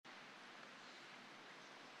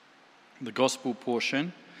The gospel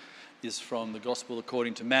portion is from the Gospel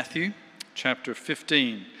according to Matthew, chapter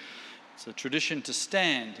 15. It's a tradition to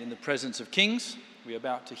stand in the presence of kings. We're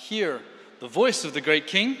about to hear the voice of the great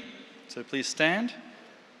king, so please stand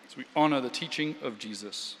as we honor the teaching of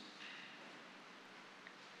Jesus.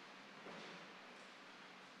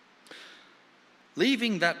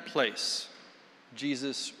 Leaving that place,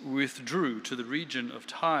 Jesus withdrew to the region of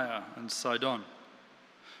Tyre and Sidon.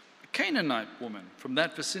 A Canaanite woman from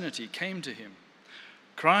that vicinity came to him,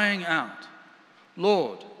 crying out,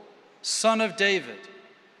 "Lord, Son of David,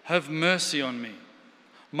 have mercy on me.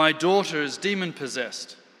 My daughter is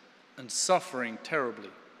demon-possessed and suffering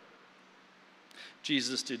terribly."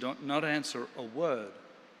 Jesus did not answer a word.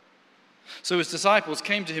 So his disciples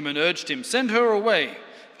came to him and urged him, "Send her away,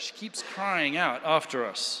 for she keeps crying out after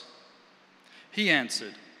us." He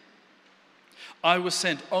answered, "I was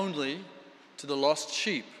sent only to the lost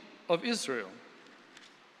sheep of Israel."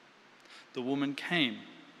 The woman came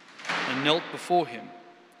and knelt before him.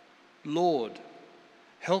 "Lord,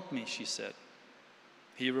 help me," she said.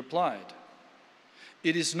 He replied,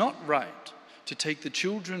 "It is not right to take the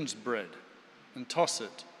children's bread and toss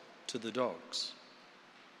it to the dogs."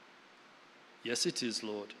 "Yes, it is,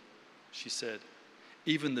 Lord," she said.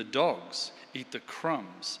 "Even the dogs eat the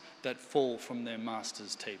crumbs that fall from their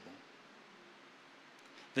master's table."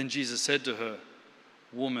 Then Jesus said to her,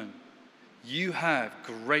 "Woman, you have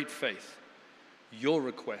great faith. Your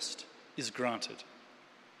request is granted."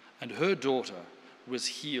 And her daughter was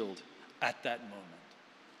healed at that moment.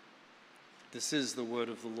 This is the word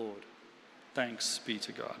of the Lord. Thanks be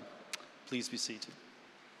to God. Please be seated.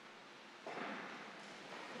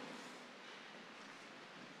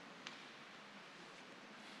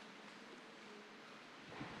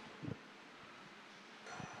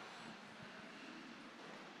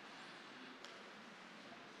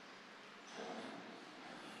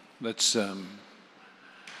 Let's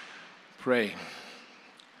pray.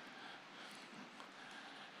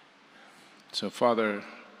 So, Father,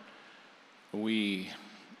 we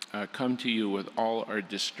come to you with all our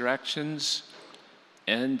distractions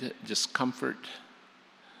and discomfort,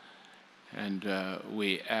 and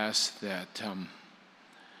we ask that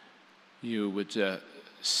you would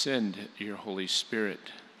send your Holy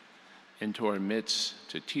Spirit into our midst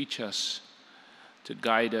to teach us, to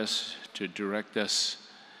guide us, to direct us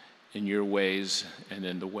in your ways and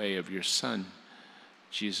in the way of your Son,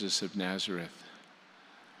 Jesus of Nazareth.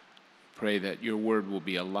 Pray that your word will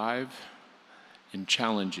be alive and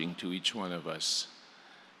challenging to each one of us.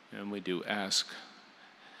 And we do ask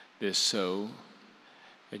this so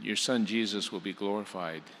that your Son Jesus will be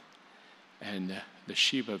glorified and the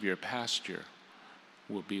sheep of your pasture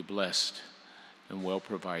will be blessed and well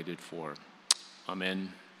provided for.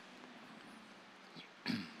 Amen.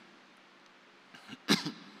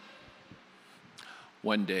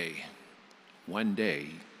 One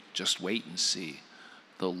day, just wait and see,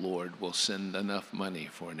 the Lord will send enough money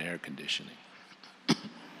for an air conditioning.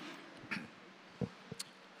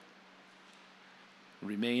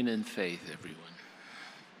 Remain in faith, everyone.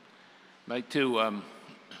 I'd like to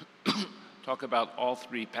talk about all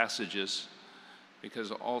three passages, because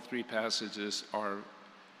all three passages are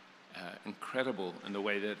incredible in the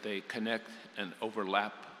way that they connect and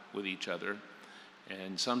overlap with each other.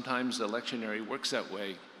 And sometimes the lectionary works that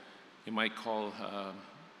way. You might call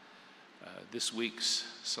this week's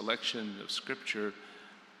selection of Scripture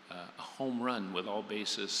a home run with all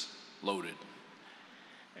bases loaded.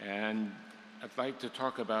 And I'd like to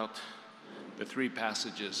talk about the three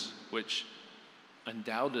passages which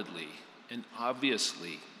undoubtedly and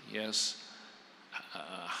obviously, yes,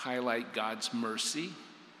 highlight God's mercy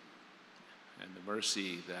and the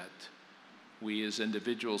mercy that we as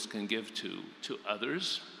individuals can give to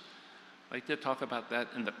others. I'd like to talk about that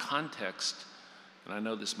in the context, and I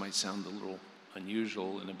know this might sound a little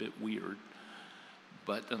unusual and a bit weird,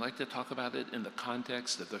 but I'd like to talk about it in the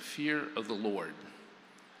context of the fear of the Lord.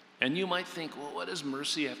 And you might think, well, what does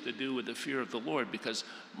mercy have to do with the fear of the Lord? Because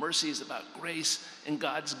mercy is about grace and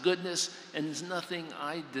God's goodness, and it's nothing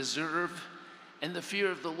I deserve. And the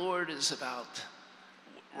fear of the Lord is about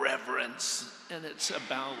reverence, and it's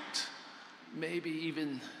about maybe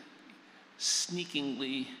even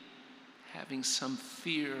sneakingly having some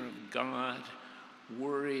fear of God,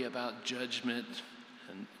 worry about judgment,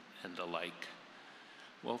 and the like.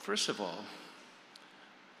 Well, first of all,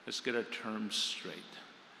 let's get our terms straight.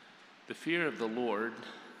 The fear of the Lord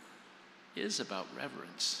is about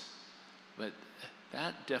reverence, but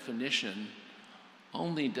that definition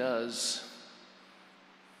only does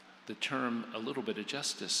the term a little bit of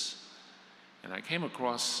justice. And I came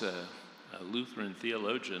across a Lutheran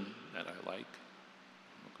theologian that I like,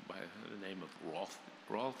 by the name of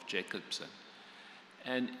Rolf Jacobson.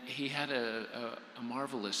 And he had a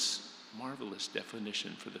marvelous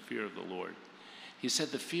definition for the fear of the Lord. He said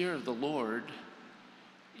the fear of the Lord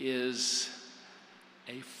is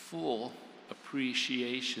a full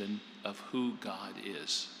appreciation of who God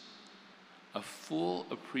is. A full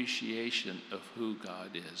appreciation of who God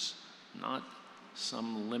is, not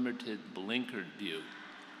some limited, blinkered view.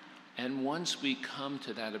 And once we come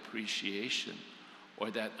to that appreciation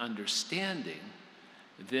or that understanding,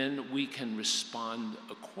 then we can respond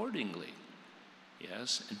accordingly.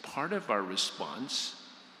 Yes, and part of our response,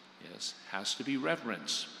 yes, has to be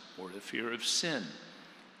reverence or the fear of sin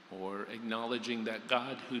or acknowledging that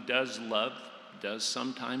God, who does love, does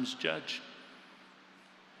sometimes judge.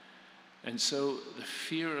 And so the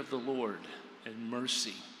fear of the Lord and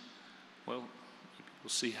mercy, well, we'll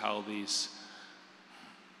see how these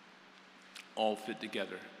all fit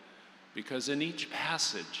together. Because in each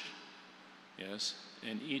passage, yes,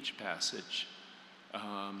 in each passage,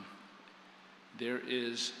 there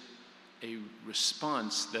is a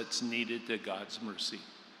response that's needed to God's mercy.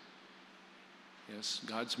 Yes,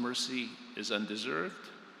 God's mercy is undeserved.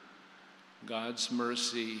 God's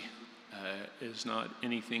mercy is not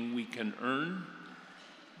anything we can earn.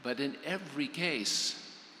 But in every case,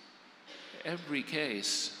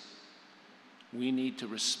 we need to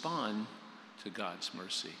respond to God's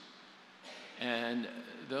mercy. And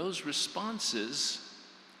those responses,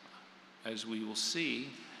 as we will see,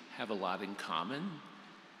 have a lot in common,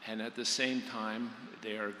 and at the same time,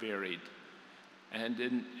 they are varied. And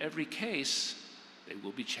in every case, they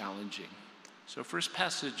will be challenging. So first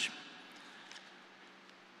passage,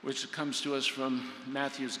 which comes to us from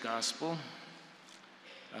Matthew's Gospel,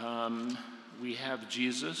 we have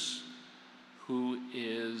Jesus, who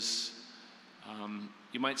is,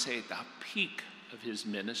 you might say, at the peak of his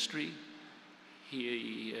ministry.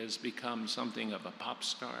 He has become something of a pop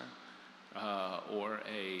star, or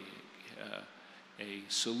a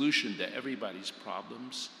solution to everybody's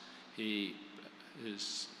problems.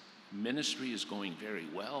 His ministry is going very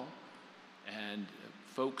well, and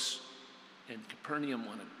folks in Capernaum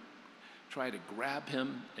want to try to grab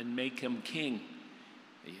him and make him king.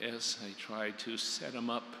 Yes, they try to set him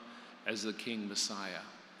up as the King Messiah.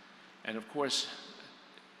 And of course,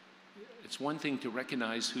 it's one thing to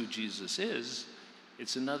recognize who Jesus is.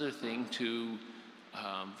 It's another thing to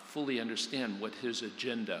fully understand what his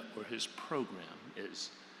agenda or his program is.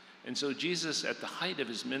 And so Jesus, at the height of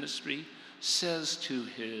his ministry, says to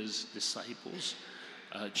his disciples,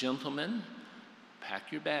 gentlemen,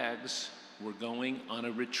 pack your bags, we're going on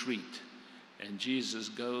a retreat. And Jesus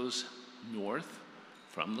goes north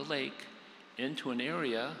from the lake into an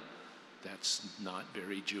area that's not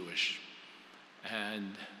very Jewish.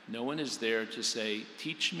 And no one is there to say,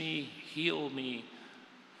 teach me, heal me,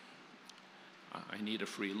 I need a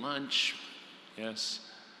free lunch. Yes,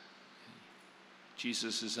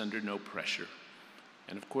 Jesus is under no pressure.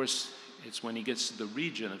 And of course, it's when he gets to the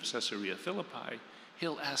region of Caesarea Philippi,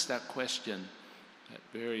 he'll ask that question, that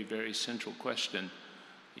very, very central question.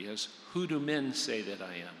 Yes, who do men say that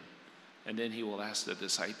I am? And then he will ask the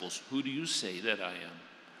disciples, who do you say that I am?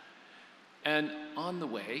 And on the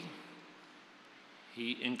way,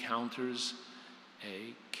 he encounters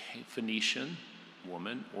a Phoenician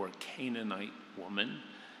woman or Canaanite woman.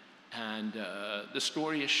 And the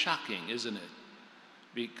story is shocking, isn't it?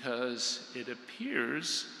 Because it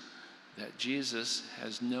appears that Jesus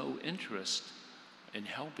has no interest in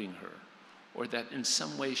helping her, or that in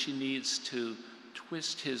some way she needs to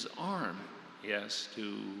twist his arm, yes,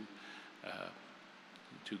 to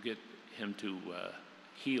get him to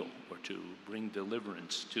heal or to bring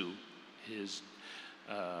deliverance to his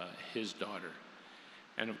daughter.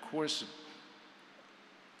 And of course,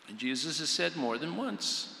 Jesus has said more than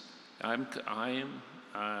once, I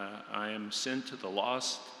am sent to the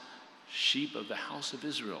lost sheep of the house of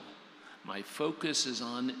Israel. My focus is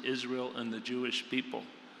on Israel and the Jewish people.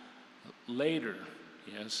 Later,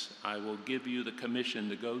 yes, I will give you the commission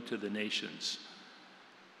to go to the nations.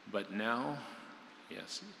 But now,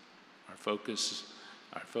 yes, our focus,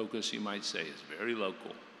 you might say, is very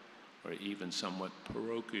local, or even somewhat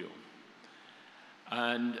parochial.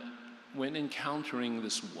 And when encountering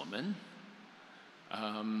this woman,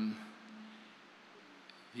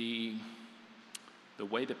 the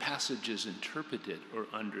way the passage is interpreted or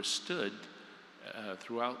understood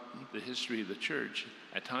throughout the history of the church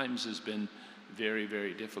at times has been very,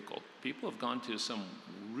 very difficult. People have gone to some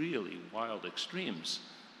really wild extremes,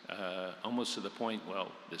 almost to the point,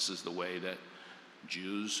 well, this is the way that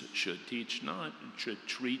Jews should treat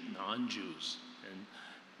non-Jews, and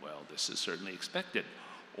well, this is certainly expected.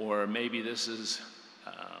 Or maybe this is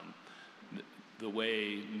the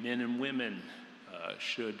way men and women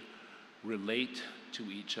should relate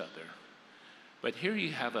to each other. But here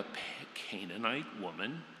you have a Canaanite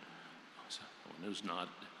woman, someone who's not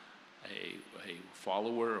a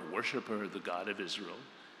follower or worshiper of the God of Israel.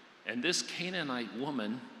 And this Canaanite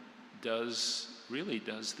woman really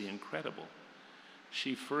does the incredible.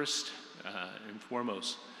 She first and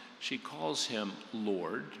foremost, she calls him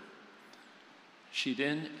Lord. She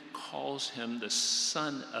then calls him the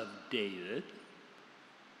Son of David.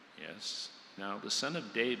 Yes. Now, the Son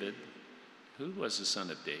of David, who was the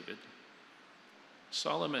Son of David?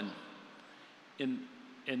 Solomon. In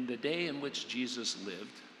the day in which Jesus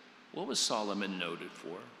lived, what was Solomon noted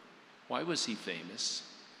for? Why was he famous?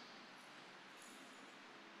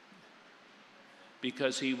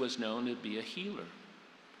 Because he was known to be a healer.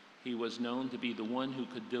 He was known to be the one who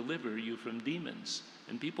could deliver you from demons.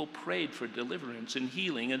 And people prayed for deliverance and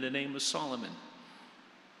healing in the name of Solomon.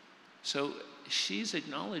 So she's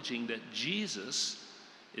acknowledging that Jesus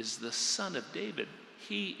is the Son of David.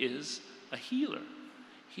 He is a healer.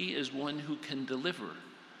 He is one who can deliver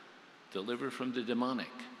from the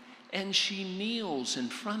demonic. And she kneels in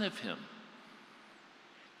front of him.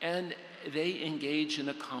 And they engage in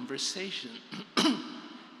a conversation.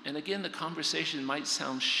 And again, the conversation might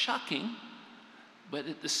sound shocking, but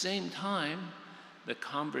at the same time, the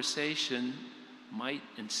conversation might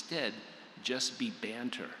instead just be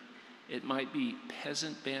banter. It might be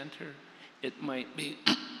peasant banter. It might be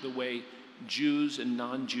the way Jews and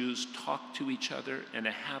non-Jews talk to each other in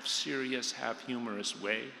a half-serious, half-humorous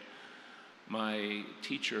way. My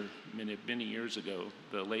teacher many years ago,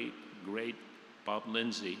 the late, great Bob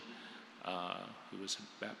Lindsay, who was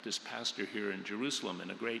a Baptist pastor here in Jerusalem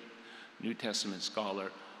and a great New Testament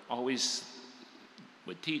scholar, always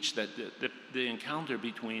would teach that the encounter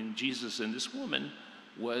between Jesus and this woman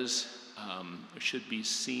should be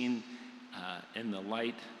seen in the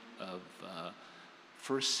light of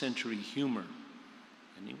first century humor.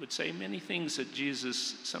 And he would say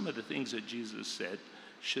some of the things that Jesus said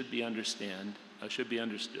should be understood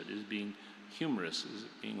as being humorous, as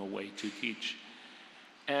being a way to teach.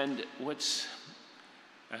 And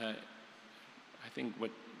I think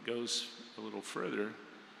what goes a little further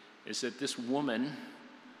is that this woman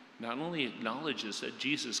not only acknowledges that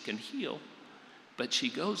Jesus can heal, but she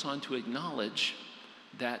goes on to acknowledge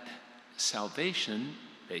that salvation,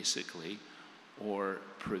 basically, or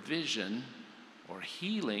provision, or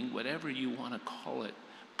healing, whatever you want to call it,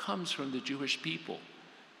 comes from the Jewish people.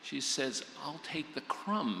 She says, I'll take the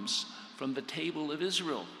crumbs from the table of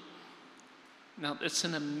Israel. Now, it's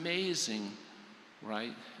an amazing,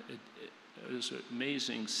 right? It is an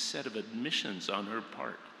amazing set of admissions on her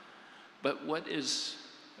part. But what is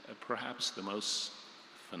perhaps the most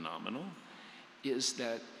phenomenal is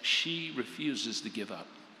that she refuses to give up.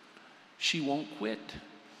 She won't quit.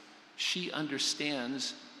 She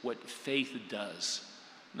understands what faith does,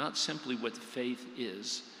 not simply what faith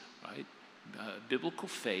is, right? Biblical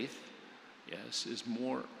faith, yes, is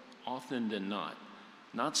more often than not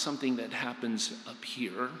something that happens up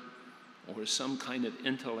here or some kind of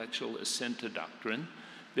intellectual assent to doctrine.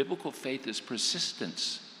 Biblical faith is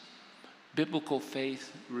persistence. Biblical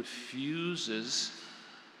faith refuses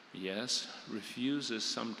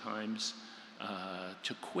sometimes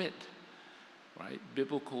to quit, right?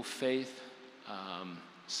 Biblical faith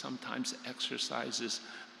sometimes exercises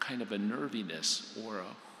kind of a nerviness or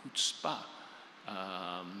a chutzpah.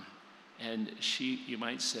 And you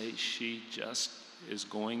might say, she just is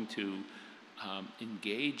going to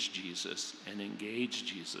engage Jesus.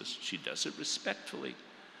 She does it respectfully,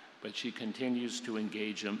 but she continues to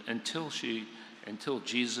engage him until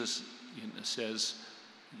Jesus says,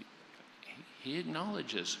 he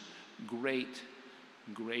acknowledges, great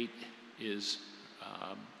is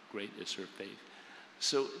her faith.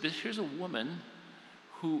 So here's a woman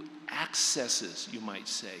who accesses, you might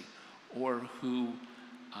say, or who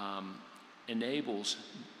enables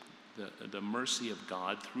the mercy of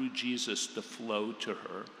God through Jesus to flow to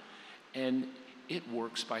her, and it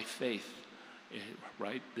works by faith,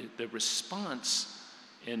 right? The response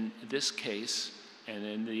in this case and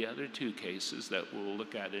in the other two cases that we'll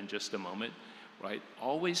look at in just a moment, right,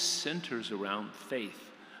 always centers around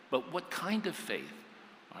faith. But what kind of faith,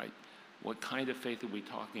 right? What kind of faith are we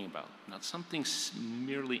talking about? Not something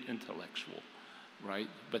merely intellectual, right?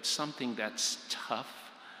 But something that's tough,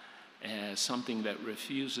 something that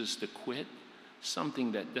refuses to quit,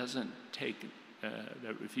 something that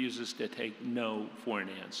that refuses to take no for an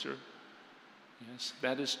answer. Yes,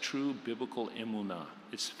 that is true biblical emunah.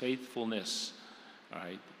 It's faithfulness,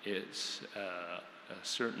 right? It's a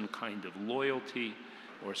certain kind of loyalty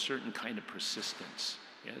or a certain kind of persistence.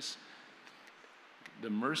 Yes? The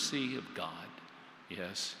mercy of God,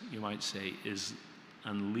 yes, you might say, is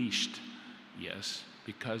unleashed, yes,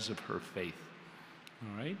 because of her faith.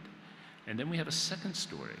 All right? And then we have a second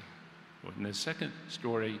story. And the second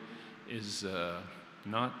story is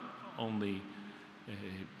not only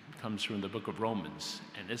comes from the book of Romans,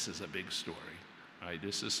 and this is a big story. Right?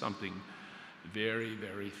 This is something very,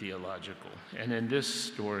 very theological. And in this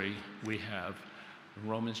story, we have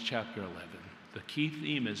Romans chapter 11. The key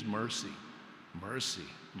theme is mercy, mercy,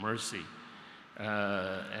 mercy.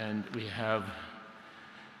 And we have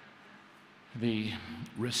the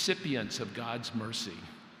recipients of God's mercy.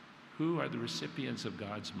 Who are the recipients of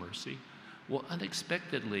God's mercy? Well,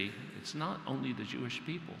 unexpectedly, it's not only the Jewish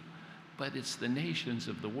people, but it's the nations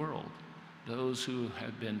of the world, those who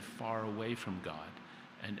have been far away from God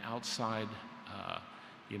and outside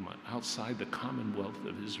the commonwealth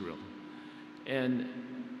of Israel. And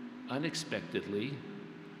unexpectedly,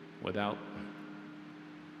 without,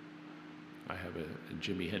 I have a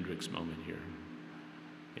Jimi Hendrix moment here,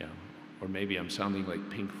 yeah, or maybe I'm sounding like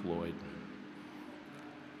Pink Floyd.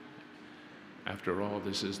 After all,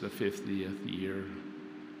 this is the 50th year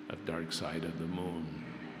of Dark Side of the Moon.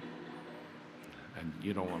 And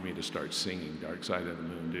you don't want me to start singing Dark Side of the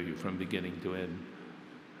Moon, do you, from beginning to end?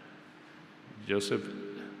 Joseph,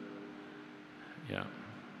 yeah,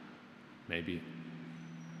 maybe.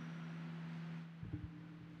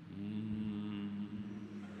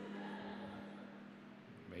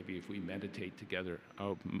 Maybe if we meditate together,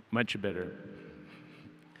 oh, much better.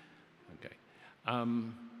 Okay.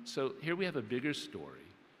 So here we have a bigger story.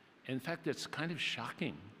 In fact, it's kind of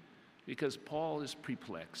shocking because Paul is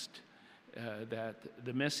perplexed that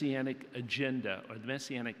the Messianic agenda or the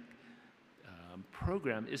Messianic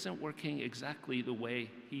program isn't working exactly the way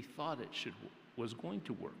he thought it was going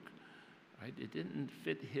to work. Right? It didn't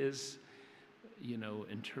fit his,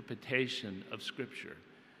 interpretation of Scripture.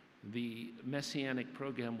 The Messianic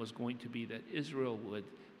program was going to be that Israel would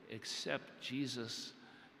accept Jesus,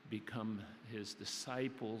 become his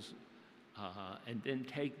disciples, and then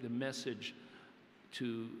take the message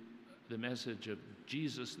of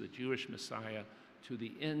Jesus, the Jewish Messiah, to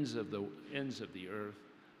the ends of the earth.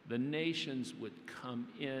 The nations would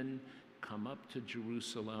come up to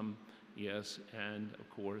Jerusalem, yes, and of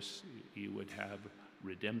course you would have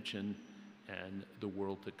redemption and the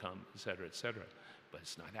world to come, etc., etc. But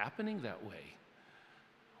it's not happening that way.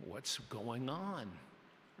 What's going on?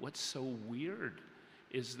 What's so weird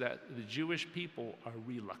is that the Jewish people are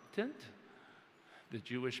reluctant. The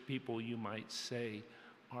Jewish people, you might say,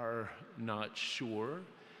 are not sure.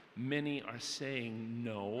 Many are saying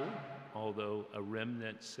no, although a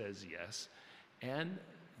remnant says yes. And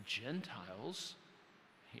Gentiles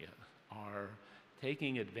are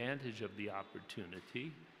taking advantage of the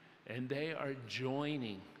opportunity, and they are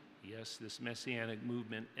joining, yes, this Messianic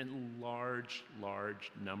movement in large,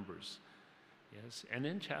 large numbers. Yes, and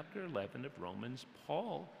in chapter 11 of Romans,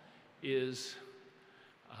 Paul has,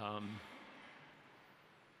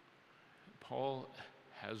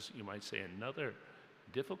 you might say, another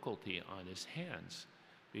difficulty on his hands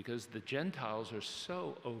because the Gentiles are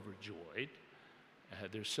so overjoyed,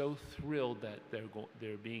 they're so thrilled that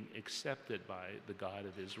they're being accepted by the God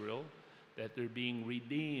of Israel, that they're being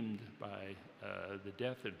redeemed by the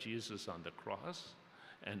death of Jesus on the cross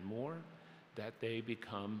and more, that they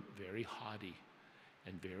become very haughty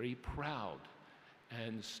and very proud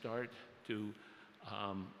and start to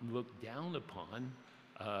look down upon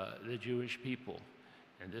the Jewish people.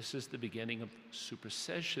 And this is the beginning of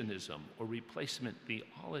supersessionism or replacement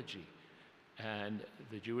theology. And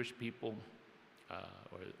the Jewish people,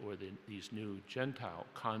 these new Gentile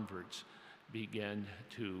converts, began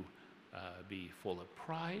to be full of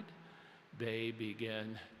pride. They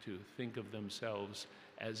began to think of themselves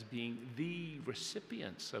as being the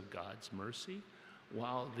recipients of God's mercy,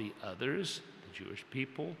 while the others, the Jewish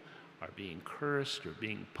people, are being cursed or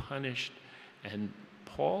being punished. And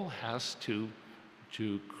Paul has to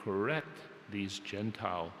correct these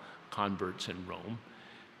Gentile converts in Rome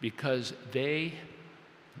because they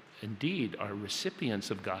indeed are recipients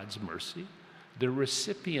of God's mercy. They're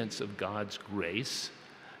recipients of God's grace,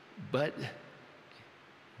 but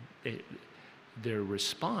their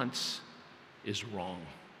response is wrong.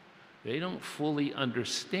 They don't fully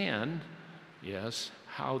understand, yes,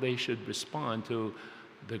 how they should respond to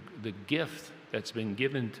the gift that's been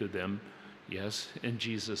given to them, yes, in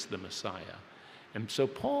Jesus the Messiah. And so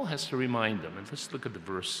Paul has to remind them, and let's look at the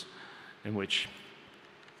verse in which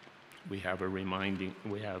we have a reminding,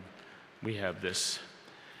 we have this.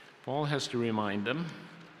 Paul has to remind them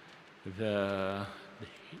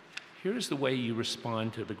Here's the way you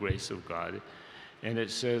respond to the grace of God. And it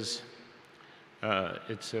says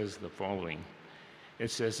the following. It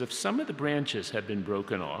says, if some of the branches have been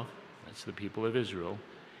broken off, that's the people of Israel,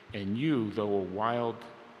 and you, though a wild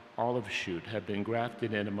olive shoot, have been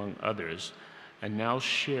grafted in among others, and now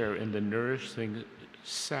share in the nourishing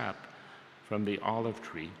sap from the olive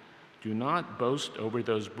tree, do not boast over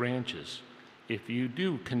those branches. If you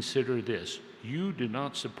do, consider this: you do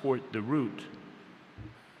not support the root,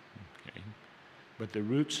 okay, but the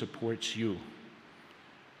root supports you.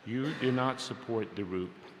 You do not support the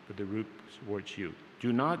root, but the root supports you.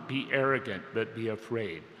 Do not be arrogant, but be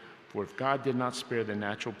afraid. For if God did not spare the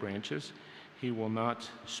natural branches, he will not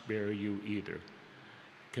spare you either.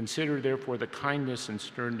 Consider therefore the kindness and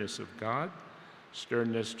sternness of God,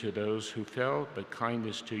 sternness to those who fell, but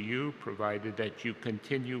kindness to you, provided that you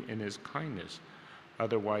continue in his kindness.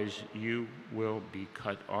 Otherwise, you will be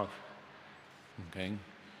cut off. Okay?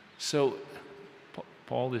 So,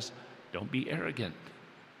 Paul is, don't be arrogant.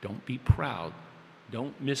 Don't be proud.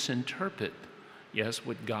 Don't misinterpret, yes,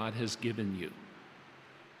 what God has given you.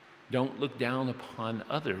 Don't look down upon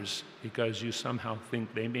others because you somehow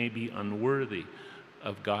think they may be unworthy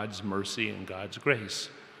of God's mercy and God's grace.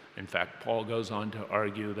 In fact, Paul goes on to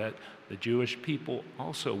argue that the Jewish people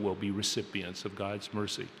also will be recipients of God's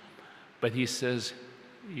mercy. But he says,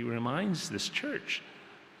 he reminds this church,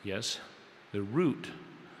 yes, the root,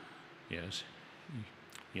 yes,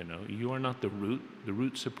 you know, you are not the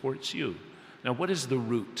root supports you. Now, what is the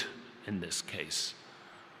root in this case?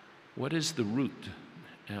 What is the root?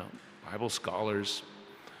 Now, Bible scholars,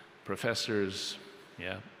 professors,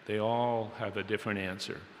 yeah, they all have a different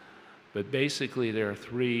answer. But basically, there are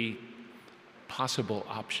three possible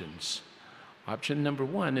options. Option number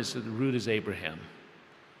one is that the root is Abraham.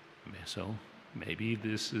 So maybe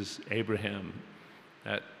this is Abraham.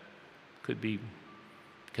 That could be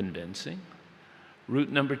convincing.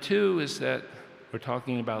 Root number two is that we're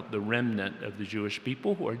talking about the remnant of the Jewish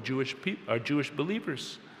people who are Jewish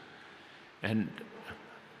believers. And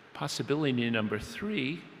possibility number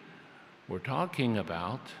three, we're talking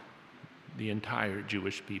about the entire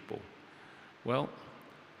Jewish people. Well,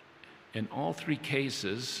 in all three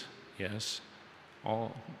cases, yes,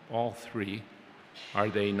 all three, are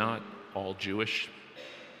they not all Jewish?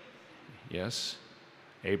 Yes.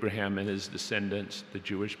 Abraham and his descendants, the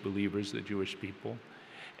Jewish believers, the Jewish people.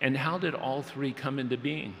 And how did all three come into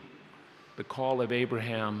being? The call of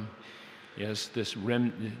Abraham, yes, this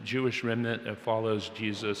Jewish remnant that follows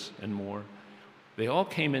Jesus and more, they all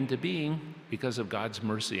came into being because of God's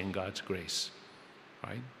mercy and God's grace,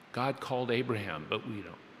 right? God called Abraham, but we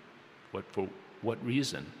don't. For what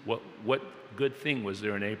reason? What good thing was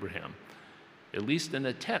there in Abraham? At least in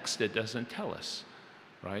the text, it doesn't tell us,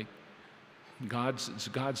 right? It's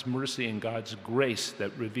God's mercy and God's grace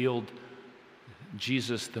that revealed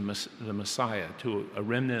Jesus, the Messiah, to a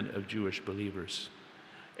remnant of Jewish believers.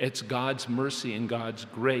 It's God's mercy and God's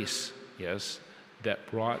grace, yes, that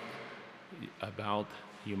brought about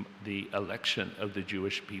the election of the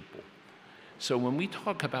Jewish people. So when we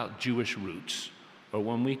talk about Jewish roots, or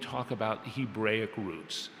when we talk about Hebraic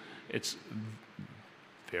roots, it's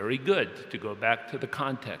very good to go back to the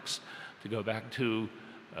context, to go back to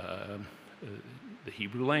the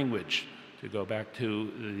Hebrew language, to go back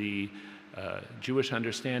to the Jewish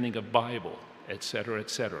understanding of Bible, et cetera, et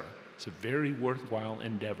cetera. It's a very worthwhile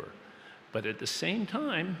endeavor. But at the same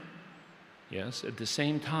time, yes, at the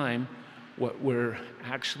same time, what we're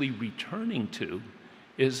actually returning to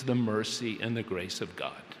is the mercy and the grace of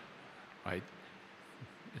God, right?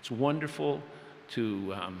 It's wonderful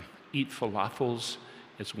to eat falafels.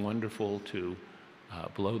 It's wonderful to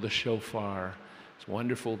blow the shofar. It's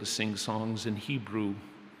wonderful to sing songs in Hebrew,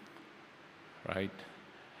 right?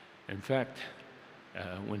 In fact,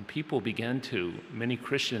 when people began to, many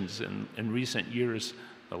Christians in recent years,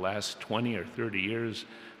 the last 20 or 30 years,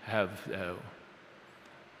 have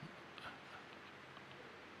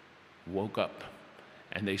woke up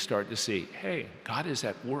and they start to see, hey, God is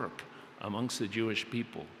at work amongst the Jewish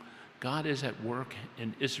people. God is at work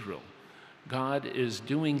in Israel. God is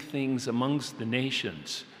doing things amongst the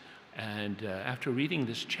nations. And after reading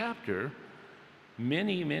this chapter,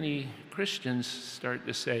 many, many Christians start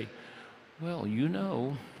to say, well, you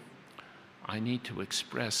know, I need to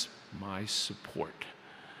express my support.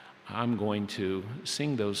 I'm going to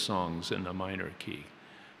sing those songs in the minor key,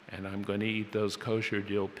 and I'm going to eat those kosher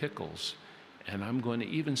dill pickles, and I'm going to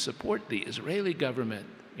even support the Israeli government,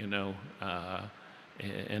 you know,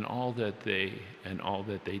 and all that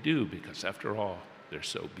they do, because after all, they're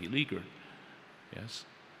so beleaguered. Yes,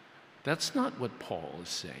 that's not what Paul is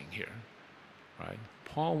saying here, right?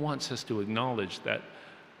 Paul wants us to acknowledge that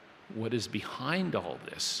what is behind all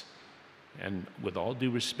this. And with all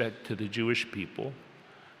due respect to the Jewish people,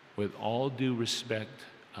 with all due respect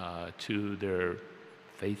to their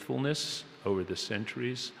faithfulness over the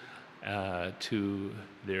centuries, to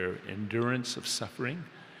their endurance of suffering,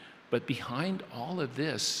 but behind all of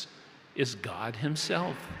this is God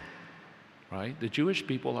himself, right? The Jewish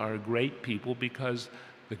people are a great people because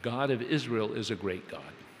the God of Israel is a great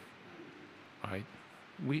God, right?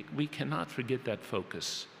 We cannot forget that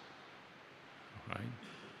focus, right?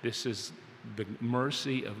 This is the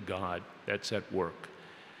mercy of God that's at work.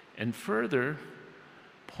 And further,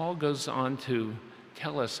 Paul goes on to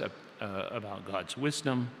tell us about God's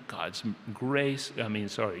wisdom, God's grace,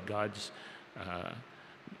 God's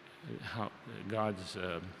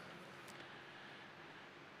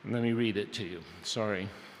let me read it to you, sorry.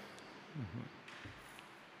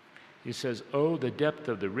 He says, "Oh, the depth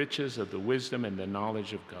of the riches of the wisdom and the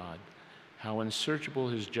knowledge of God, how unsearchable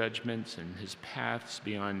his judgments and his paths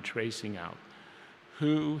beyond tracing out.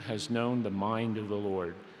 Who has known the mind of the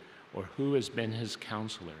Lord, or who has been his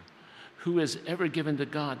counselor? Who has ever given to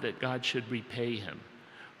God that God should repay him?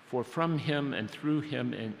 For from him and through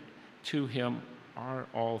him and to him are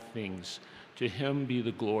all things. To him be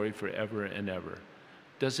the glory forever and ever."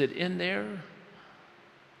 Does it end there?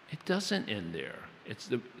 It doesn't end there. It's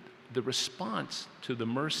the response to the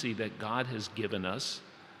mercy that God has given us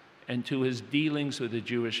and to his dealings with the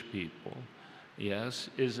Jewish people, yes,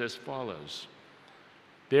 is as follows.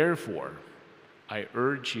 "Therefore, I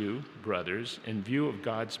urge you, brothers, in view of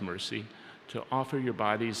God's mercy, to offer your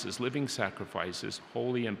bodies as living sacrifices,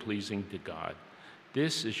 holy and pleasing to God.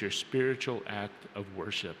 This is your spiritual act of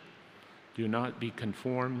worship. Do not be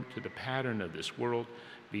conformed to the pattern of this world.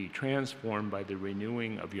 Be transformed by the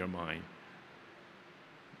renewing of your mind."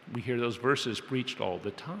 We hear those verses preached all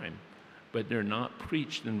the time, but they're not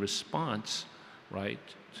preached in response, right,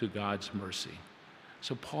 to God's mercy.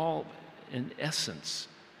 So Paul, in essence,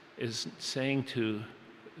 is saying to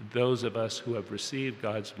those of us who have received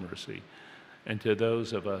God's mercy, and to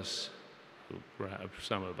those of us, perhaps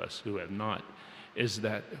some of us who have not, is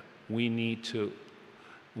that we need to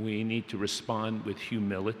respond with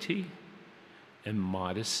humility and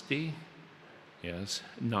modesty, yes,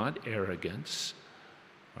 not arrogance,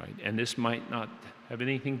 right? And this might not have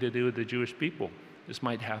anything to do with the Jewish people. This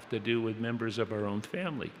might have to do with members of our own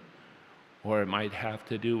family, or it might have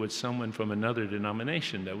to do with someone from another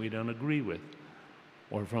denomination that we don't agree with,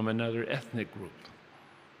 or from another ethnic group.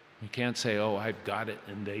 We can't say, "Oh, I've got it,"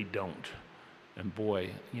 and they don't. And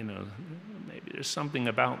boy, maybe there's something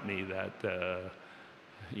about me that,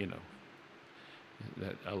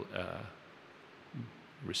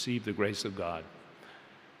 receive the grace of God.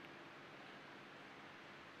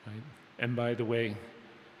 Right? And by the way,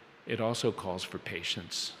 it also calls for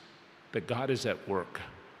patience, that God is at work,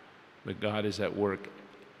 that God is at work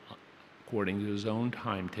according to his own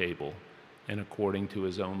timetable and according to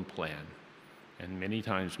his own plan. And many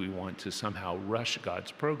times we want to somehow rush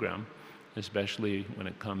God's program, especially when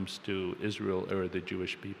it comes to Israel or the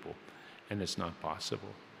Jewish people, and it's not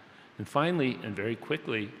possible. And finally, and very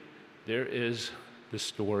quickly, there is the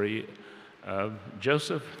story of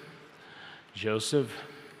Joseph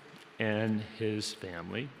and his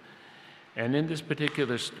family. And in this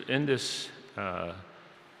particular, in this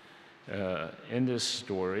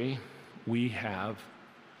story, we have,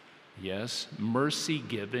 yes, mercy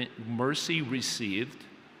given, mercy received.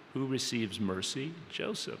 Who receives mercy?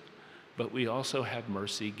 Joseph. But we also have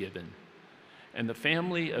mercy given. And the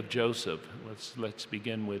family of Joseph, let's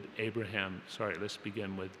begin with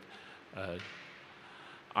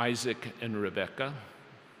Isaac and Rebekah,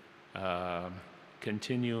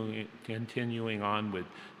 continuing on with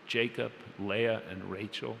Jacob, Leah, and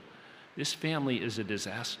Rachel. This family is a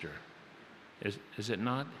disaster, is it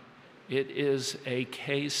not? It is a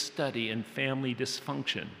case study in family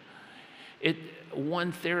dysfunction.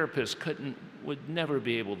 One therapist would never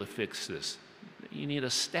be able to fix this. You need a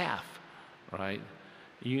staff, right?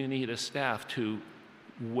 You need a staff to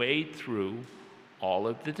wade through all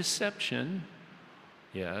of the deception,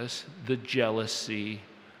 yes, the jealousy,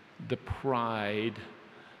 the pride,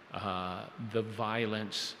 the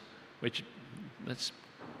violence, which, let's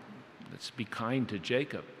be kind to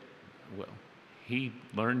Jacob. Well, he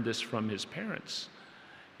learned this from his parents,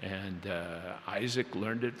 and Isaac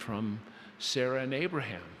learned it from Sarah and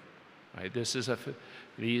Abraham. Right? This is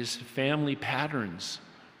these family patterns,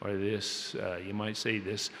 or this, you might say,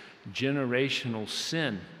 this generational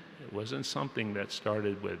sin. It wasn't something that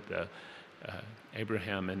started with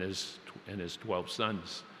Abraham and his 12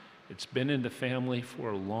 sons. It's been in the family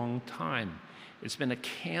for a long time. It's been a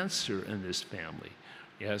cancer in this family,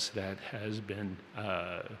 yes, that has been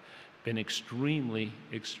extremely,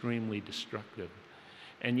 extremely destructive.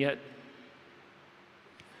 And yet,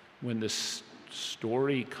 when this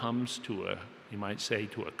story comes to a, you might say,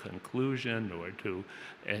 to a conclusion or to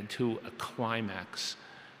a climax,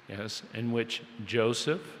 yes, in which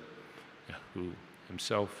Joseph, who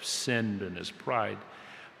himself sinned in his pride,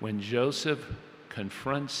 when Joseph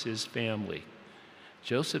confronts his family,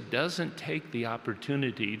 Joseph doesn't take the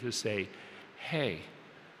opportunity to say, hey,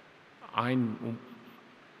 he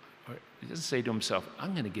doesn't say to himself,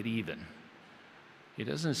 I'm going to get even. He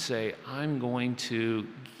doesn't say, I'm going to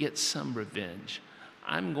get some revenge.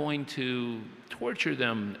 I'm going to torture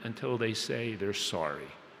them until they say they're sorry.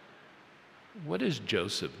 What does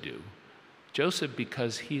Joseph do? Joseph,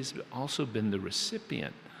 because he's also been the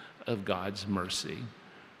recipient of God's mercy,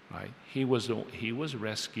 right? He was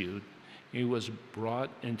rescued. He was brought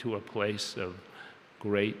into a place of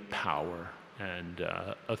great power and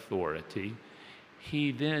authority.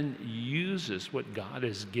 He then uses what God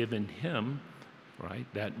has given him, right,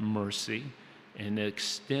 that mercy, and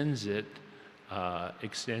extends it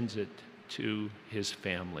to his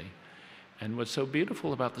family. And what's so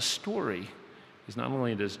beautiful about the story is not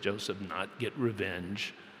only does Joseph not get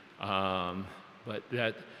revenge, but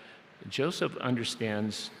that Joseph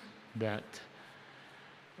understands that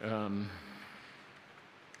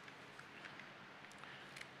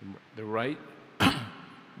the right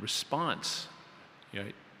response,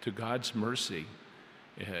 to God's mercy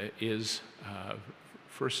is,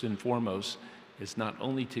 first and foremost, is not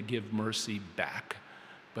only to give mercy back,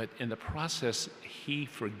 but in the process, he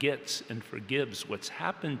forgets and forgives what's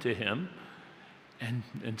happened to him, and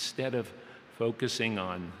instead of focusing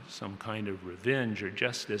on some kind of revenge or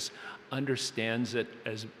justice, understands it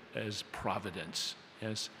as providence.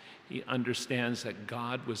 Yes, he understands that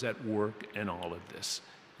God was at work in all of this,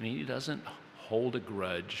 and he doesn't hold a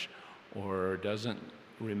grudge or doesn't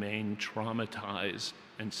remain traumatized.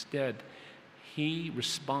 Instead, he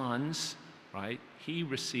responds, right? He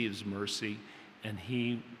receives mercy, and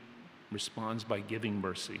he responds by giving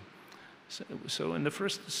mercy. So in the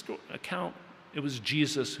first account, it was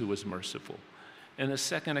Jesus who was merciful. In the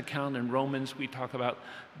second account in Romans, we talk about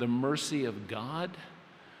the mercy of God.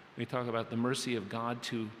 We talk about the mercy of God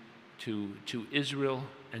to Israel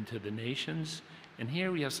and to the nations. And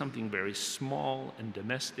here we have something very small and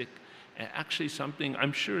domestic, and actually something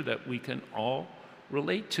I'm sure that we can all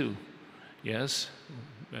relate to. Yes,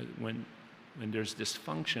 when there's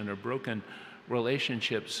dysfunction or broken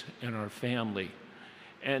relationships in our family.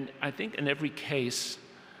 And I think in every case,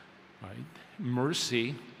 right,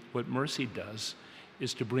 mercy, what mercy does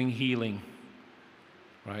is to bring healing,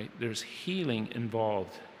 right? There's healing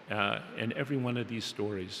involved in every one of these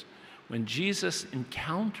stories. When Jesus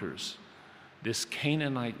encounters this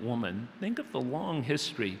Canaanite woman, think of the long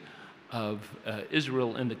history of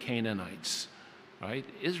Israel and the Canaanites, right?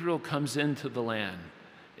 Israel comes into the land.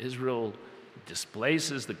 Israel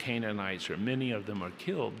displaces the Canaanites, or many of them are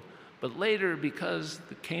killed. But later, because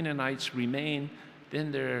the Canaanites remain,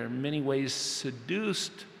 then they're in many ways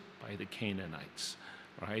seduced by the Canaanites,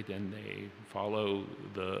 right? And they follow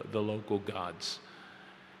the local gods.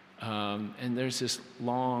 And there's this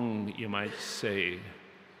long, you might say,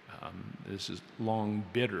 this is long,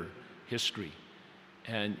 bitter history.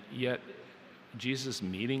 And yet, Jesus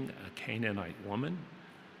meeting a Canaanite woman,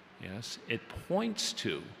 yes, it points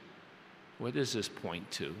to, what does this point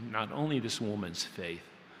to? Not only this woman's faith,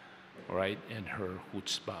 right, and her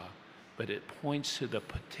chutzpah, but it points to the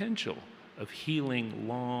potential of healing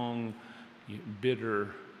long,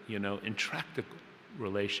 bitter, intractable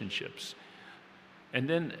relationships. And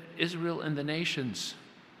then Israel and the nations,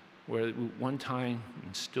 where one time,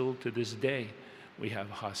 and still to this day, we have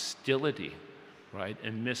hostility, right,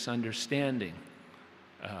 and misunderstanding.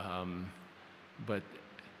 But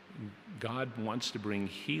God wants to bring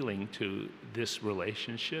healing to this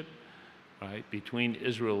relationship, right, between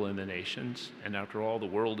Israel and the nations. And after all, the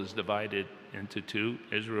world is divided into two: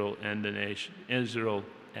 Israel and the nations.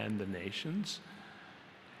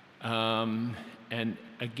 And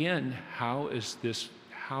again, how does this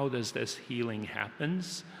healing happen?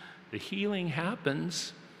 The healing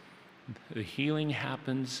happens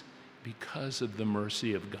because of the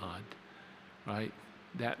mercy of God, right?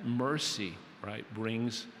 That mercy, right,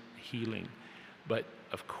 brings healing. But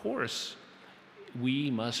of course,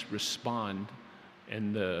 we must respond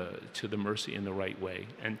to the mercy in the right way.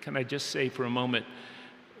 And can I just say for a moment,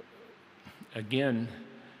 again,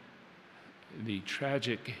 the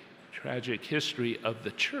tragic history of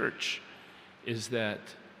the church is that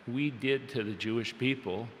we did to the Jewish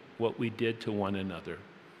people what we did to one another.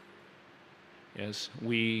 Yes,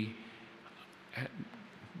 we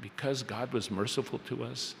because God was merciful to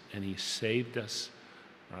us and he saved us,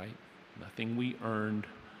 right? Nothing we earned.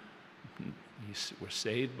 We're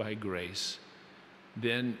saved by grace.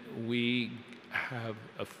 Then we have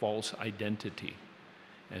a false identity.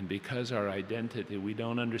 And because our identity, we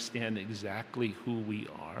don't understand exactly who we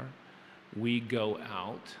are, we go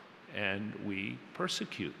out and we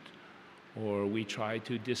persecute, or we try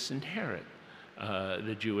to disinherit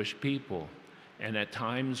the Jewish people. And at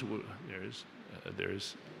times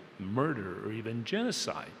there's murder or even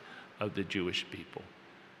genocide of the Jewish people.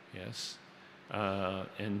 Yes.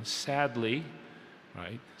 And sadly,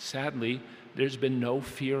 there's been no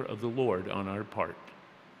fear of the Lord on our part.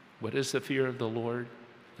 What is the fear of the Lord?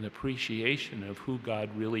 An appreciation of who God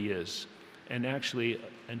really is, and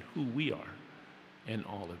who we are in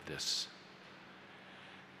all of this.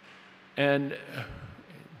 And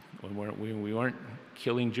we weren't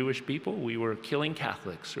killing Jewish people, we were killing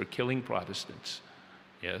Catholics or killing Protestants.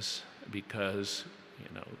 Yes, because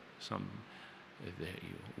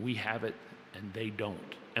we have it and they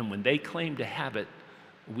don't. And when they claim to have it,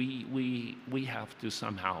 we have to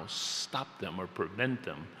somehow stop them or prevent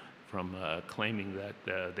them from claiming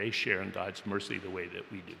that they share in God's mercy the way that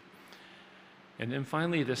we do. And then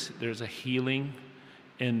finally, there's a healing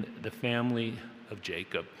in the family of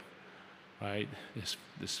Jacob, right?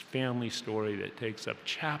 This family story that takes up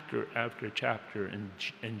chapter after chapter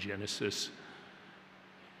in Genesis.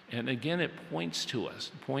 And again, it points to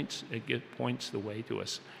us, it points the way to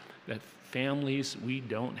us that families, we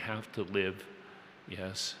don't have to live,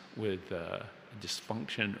 yes, with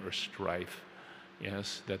dysfunction or strife.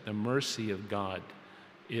 Yes, that the mercy of God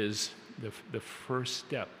is the first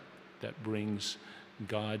step that brings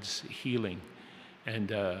God's healing,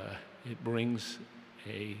 and it brings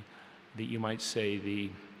you might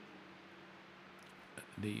say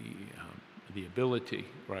the ability,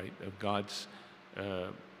 right, of God's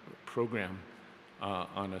program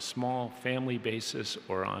on a small family basis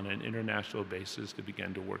or on an international basis to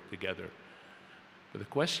begin to work together. But the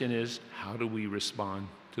question is, how do we respond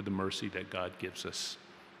to the mercy that God gives us?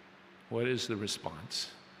 What is the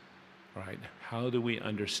response, right? How do we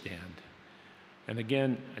understand? And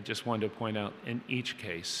again, I just wanted to point out, in each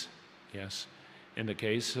case, yes, in the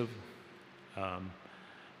case of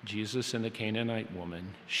Jesus and the Canaanite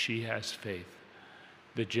woman, she has faith.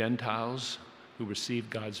 The Gentiles who receive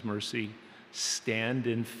God's mercy stand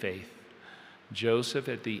in faith. Joseph,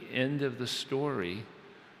 at the end of the story,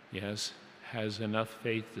 yes, has enough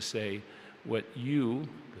faith to say, what you,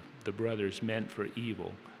 the brothers, meant for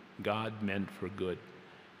evil, God meant for good.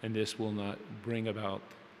 And this will not bring about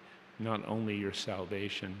not only your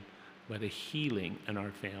salvation, but a healing in our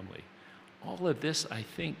family. All of this, I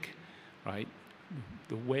think, right,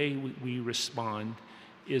 the way we respond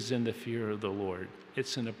is in the fear of the Lord.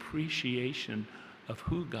 It's an appreciation of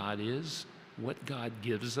who God is, what God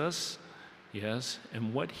gives us, yes,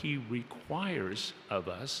 and what he requires of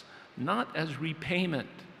us, not as repayment,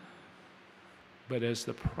 but as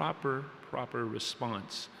the proper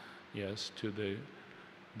response, yes, to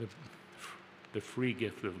the free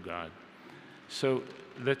gift of God. So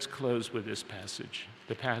let's close with this passage.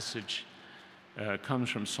 The passage comes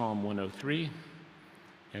from Psalm 103,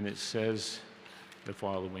 and it says the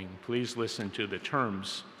following. Please listen to the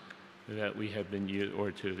terms that we have been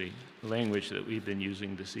or to the language that we've been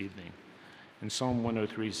using this evening. And Psalm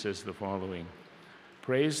 103 says the following: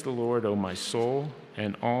 Praise the Lord, O my soul,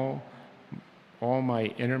 and all my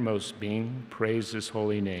innermost being, praise his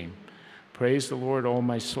holy name. Praise the Lord, O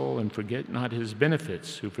my soul, and forget not his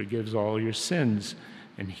benefits, who forgives all your sins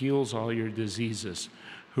and heals all your diseases,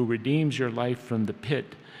 who redeems your life from the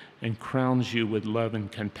pit and crowns you with love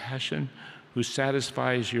and compassion, who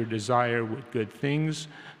satisfies your desire with good things,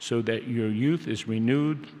 so that your youth is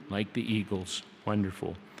renewed like the eagles.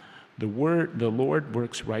 Wonderful. The Lord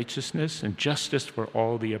works righteousness and justice for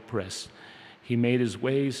all the oppressed. He made his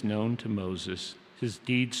ways known to Moses, his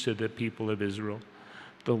deeds to the people of Israel.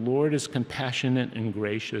 The Lord is compassionate and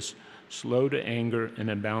gracious, slow to anger and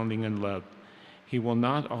abounding in love. He will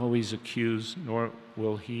not always accuse, nor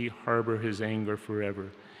will he harbor his anger forever.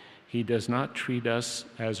 He does not treat us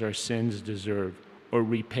as our sins deserve, or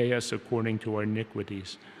repay us according to our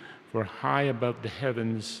iniquities. For high above the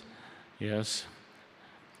heavens, yes,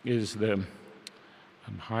 is the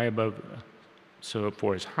high above, so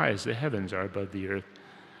for as high as the heavens are above the earth,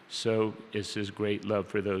 so is his great love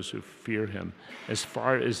for those who fear him. As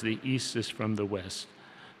far as the east is from the west,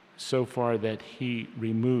 so far that he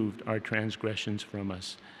removed our transgressions from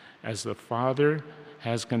us. As the Father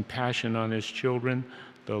has compassion on his children,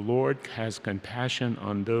 the Lord has compassion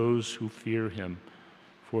on those who fear him.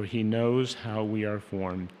 For he knows how we are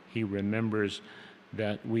formed. He remembers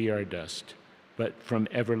that we are dust. But from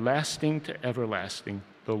everlasting to everlasting,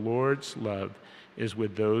 the Lord's love is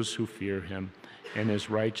with those who fear him, and his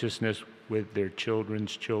righteousness with their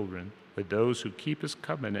children's children, with those who keep his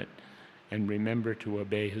covenant and remember to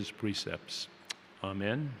obey his precepts.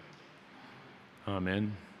 Amen.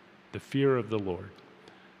 Amen. The fear of the Lord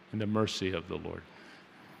and the mercy of the Lord.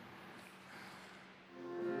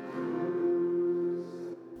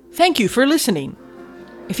 Thank you for listening.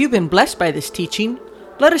 If you've been blessed by this teaching,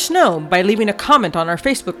 let us know by leaving a comment on our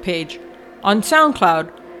Facebook page, on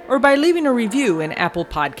SoundCloud, or by leaving a review in Apple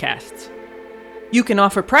Podcasts. You can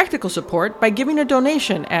offer practical support by giving a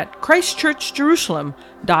donation at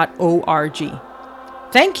christchurchjerusalem.org.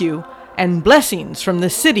 Thank you, and blessings from the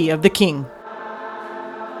City of the King.